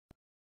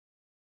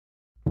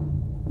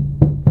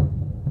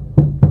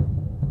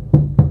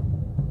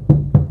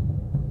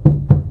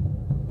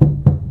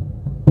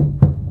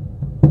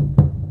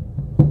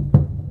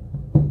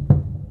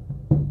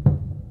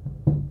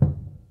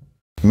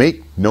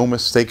no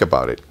mistake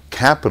about it,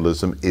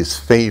 capitalism is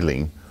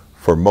failing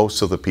for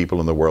most of the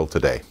people in the world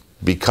today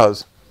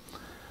because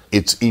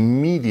its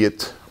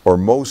immediate or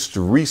most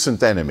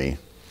recent enemy,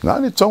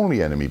 not its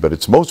only enemy, but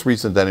its most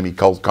recent enemy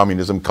called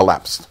communism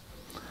collapsed.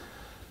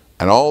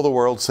 And all the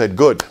world said,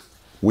 good,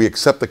 we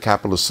accept the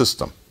capitalist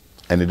system,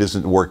 and it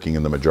isn't working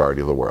in the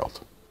majority of the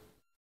world.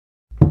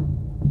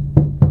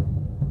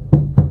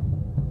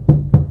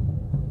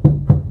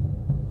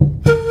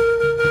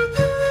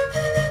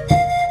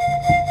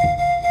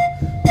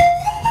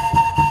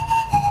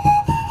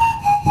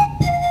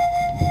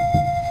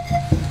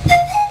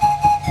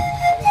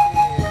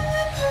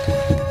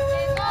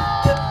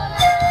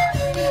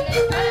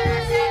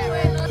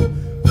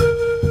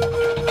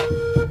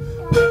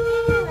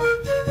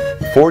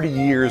 40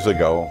 years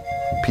ago,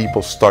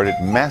 people started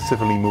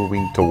massively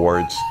moving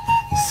towards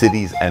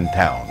cities and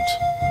towns,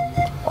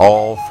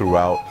 all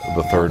throughout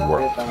the third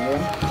world.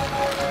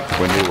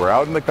 When they were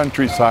out in the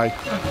countryside,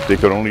 they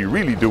could only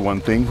really do one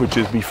thing, which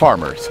is be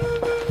farmers.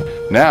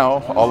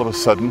 Now, all of a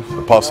sudden,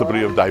 the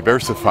possibility of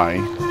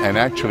diversifying and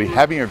actually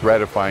having a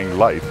gratifying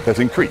life has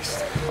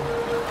increased.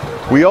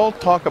 We all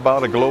talk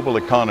about a global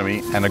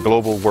economy and a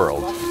global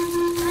world,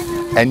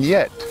 and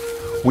yet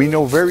we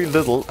know very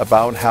little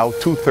about how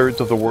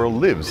 2/3 of the world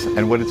lives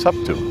and what it's up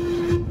to.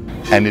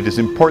 And it is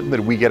important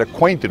that we get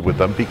acquainted with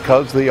them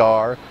because they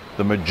are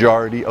the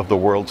majority of the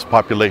world's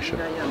population.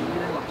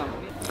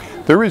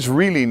 There is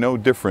really no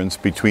difference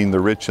between the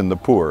rich and the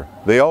poor.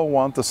 They all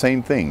want the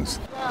same things.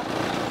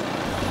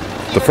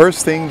 The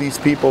first thing these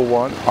people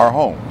want are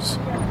homes,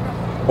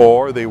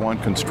 or they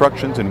want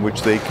constructions in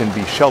which they can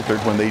be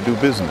sheltered when they do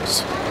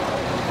business.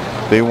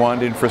 They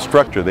want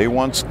infrastructure, they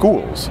want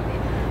schools,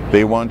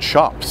 they want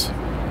shops.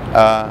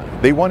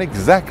 They want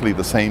exactly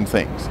the same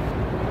things.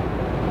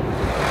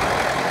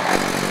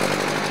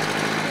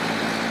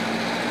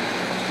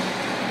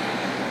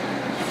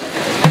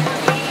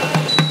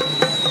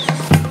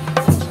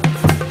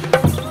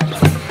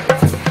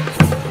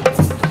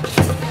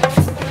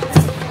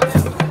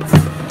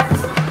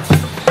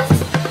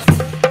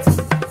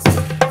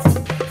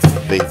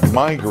 They've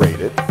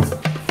migrated.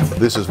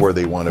 This is where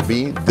they want to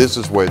be. This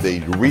is where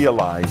they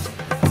realize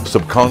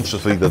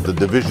subconsciously that the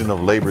division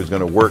of labor is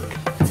going to work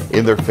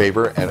in their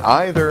favor, and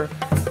either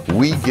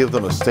we give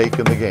them a stake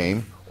in the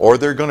game, or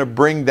they're going to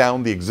bring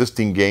down the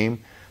existing game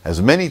as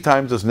many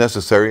times as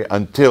necessary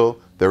until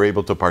they're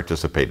able to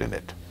participate in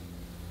it.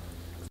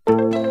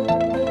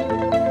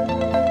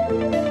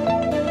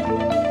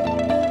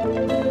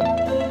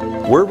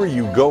 Wherever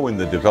you go in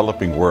the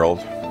developing world,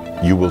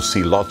 you will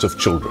see lots of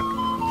children.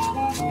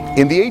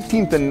 In the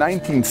 18th and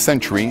 19th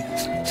century,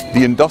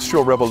 the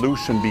Industrial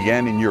Revolution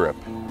began in Europe.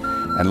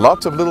 And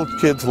lots of little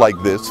kids like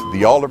this,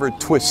 the Oliver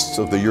Twists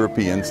of the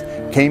Europeans,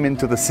 came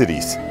into the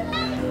cities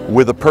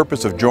with the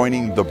purpose of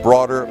joining the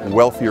broader,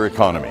 wealthier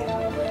economy.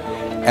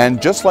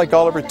 And just like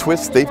Oliver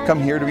Twist, they've come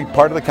here to be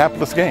part of the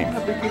capitalist game.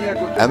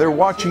 And they're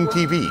watching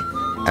TV,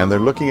 and they're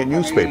looking at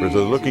newspapers,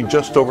 they're looking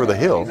just over the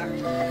hill.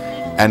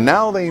 And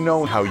now they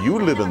know how you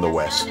live in the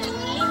West,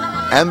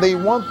 and they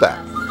want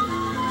that.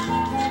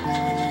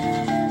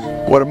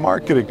 What a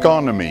market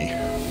economy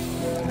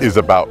is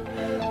about,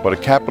 what a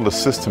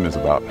capitalist system is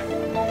about,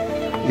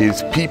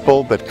 is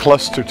people that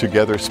cluster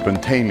together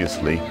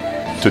spontaneously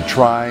to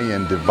try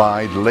and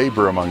divide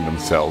labor among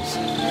themselves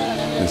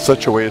in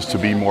such a way as to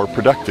be more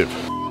productive.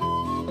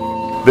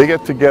 They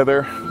get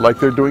together like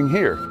they're doing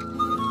here.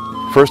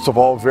 First of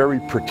all, very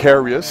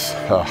precarious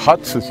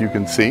huts, as you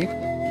can see,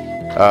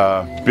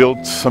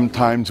 built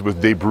sometimes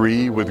with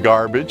debris, with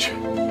garbage,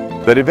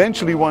 that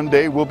eventually one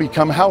day will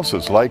become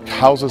houses, like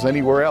houses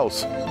anywhere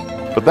else.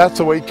 But that's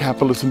the way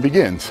capitalism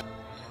begins.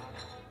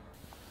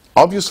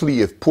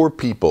 Obviously, if poor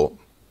people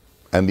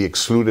and the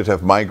excluded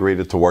have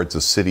migrated towards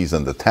the cities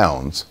and the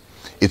towns,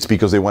 it's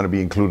because they want to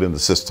be included in the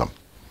system.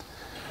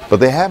 But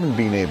they haven't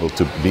been able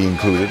to be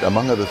included,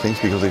 among other things,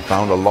 because they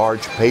found a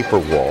large paper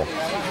wall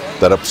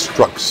that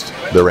obstructs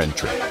their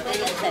entry.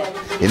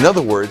 In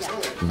other words,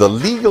 the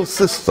legal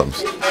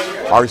systems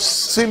are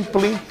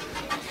simply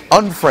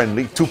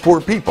unfriendly to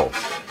poor people.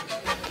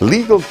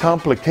 Legal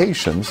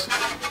complications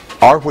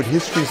are what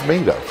history is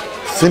made of.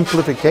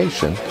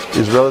 Simplification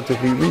is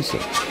relatively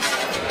recent.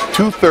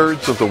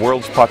 2/3 of the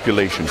world's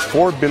population,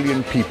 4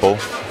 billion people,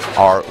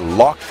 are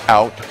locked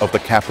out of the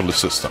capitalist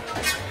system.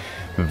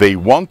 They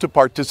want to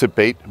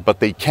participate, but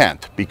they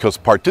can't, because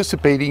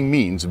participating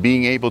means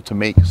being able to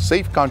make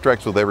safe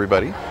contracts with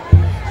everybody,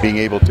 being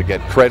able to get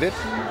credit,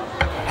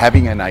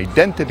 having an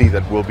identity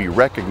that will be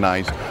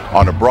recognized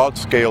on a broad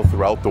scale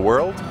throughout the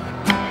world,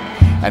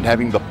 and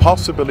having the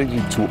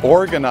possibility to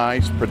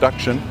organize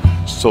production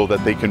so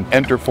that they can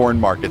enter foreign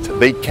markets.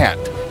 They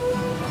can't.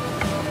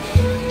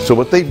 So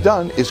what they've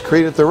done is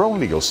created their own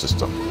legal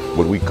system,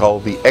 what we call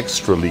the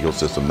extra-legal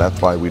system.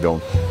 That's why we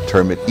don't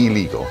term it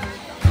illegal.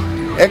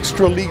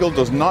 Extra-legal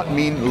does not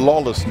mean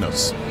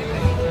lawlessness.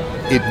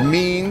 It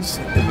means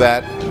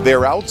that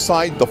they're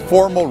outside the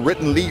formal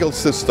written legal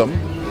system,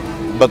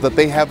 but that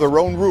they have their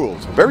own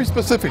rules, very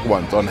specific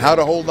ones, on how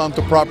to hold on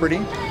to property,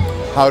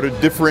 how to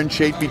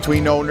differentiate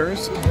between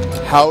owners,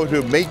 how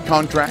to make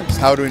contracts,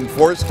 how to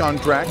enforce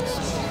contracts,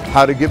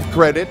 how to give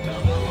credit,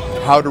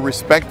 how to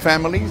respect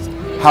families,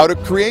 how to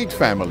create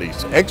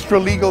families.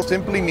 Extra-legal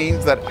simply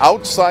means that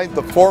outside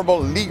the formal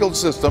legal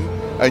system,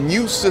 a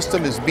new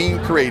system is being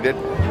created,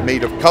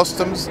 made of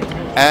customs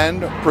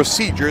and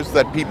procedures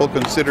that people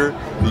consider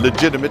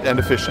legitimate and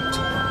efficient.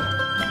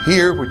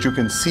 Here, what you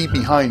can see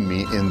behind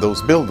me in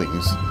those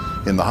buildings,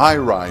 in the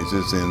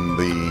high-rises, in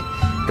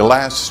the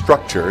glass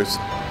structures,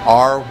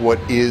 are what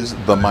is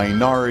the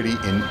minority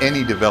in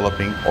any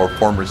developing or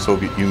former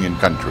Soviet Union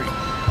country.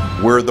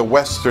 We're the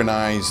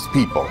westernized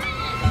people.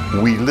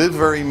 We live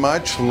very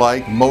much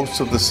like most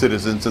of the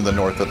citizens in the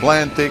North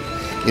Atlantic,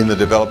 in the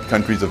developed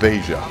countries of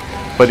Asia.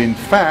 But in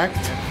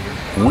fact,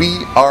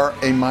 we are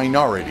a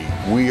minority.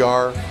 We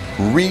are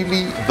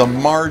really the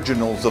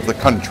marginals of the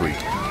country.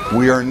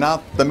 We are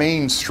not the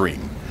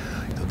mainstream.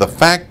 The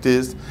fact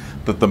is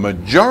that the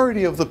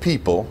majority of the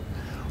people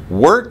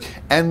work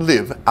and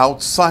live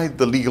outside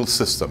the legal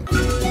system.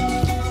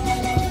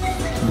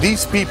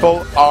 These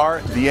people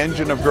are the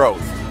engine of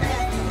growth.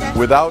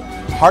 Without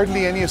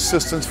hardly any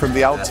assistance from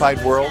the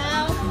outside world,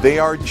 they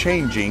are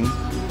changing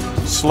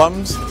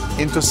slums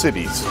into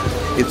cities.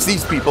 It's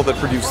these people that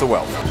produce the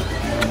wealth.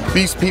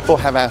 These people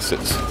have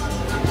assets.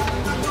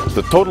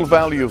 The total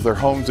value of their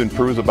homes in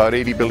Peru is about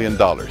 $80 billion.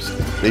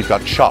 They've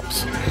got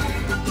shops,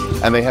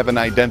 and they have an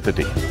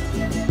identity.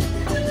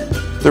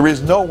 There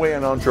is no way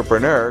an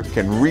entrepreneur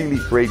can really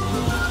create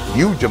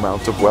huge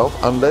amounts of wealth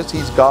unless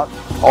he's got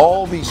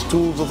all these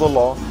tools of the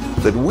law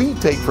that we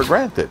take for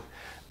granted.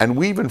 And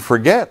we even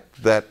forget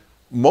that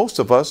most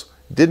of us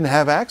didn't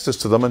have access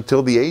to them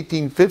until the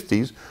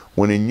 1850s,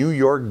 when in New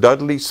York,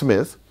 Dudley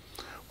Smith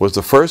was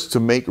the first to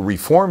make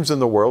reforms in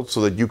the world so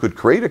that you could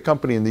create a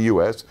company in the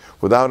US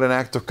without an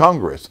act of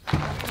Congress.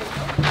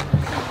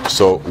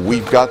 So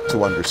we've got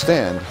to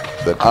understand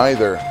that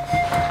either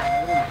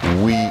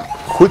we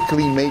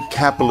quickly make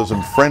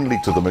capitalism friendly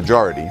to the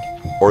majority,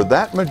 or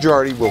that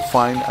majority will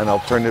find an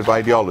alternative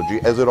ideology,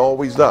 as it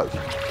always does.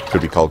 It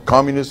could be called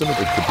communism, it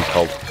could be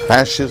called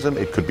fascism,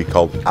 it could be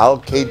called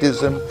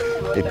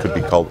Al-Qaedism, it could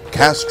be called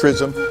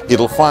castrism.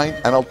 It'll find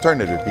an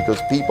alternative because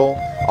people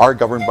are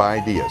governed by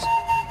ideas.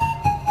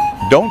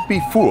 Don't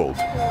be fooled.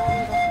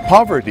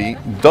 Poverty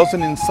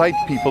doesn't incite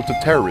people to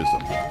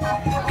terrorism.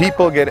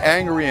 People get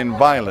angry and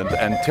violent,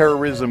 and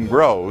terrorism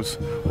grows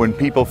when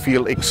people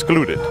feel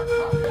excluded.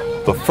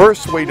 The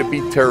first way to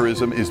beat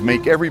terrorism is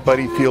make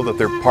everybody feel that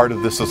they're part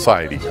of the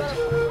society.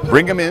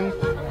 Bring them in,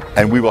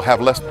 and we will have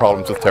less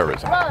problems with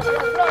terrorism.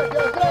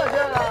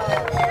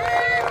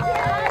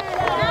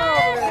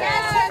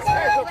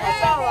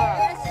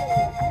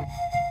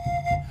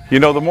 You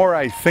know, the more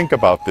I think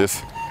about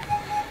this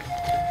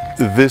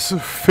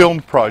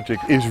film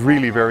project is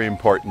really very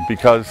important,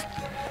 because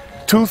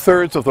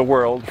 2/3 of the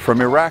world,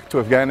 from Iraq to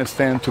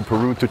Afghanistan to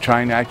Peru to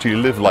China, actually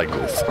live like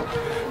this.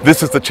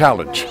 This is the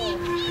challenge.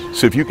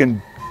 So if you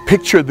can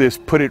picture this,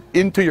 put it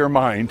into your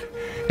mind,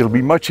 it'll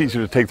be much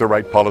easier to take the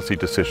right policy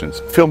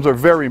decisions. Films are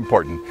very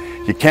important.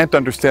 You can't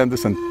understand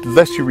this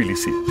unless you really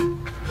see it.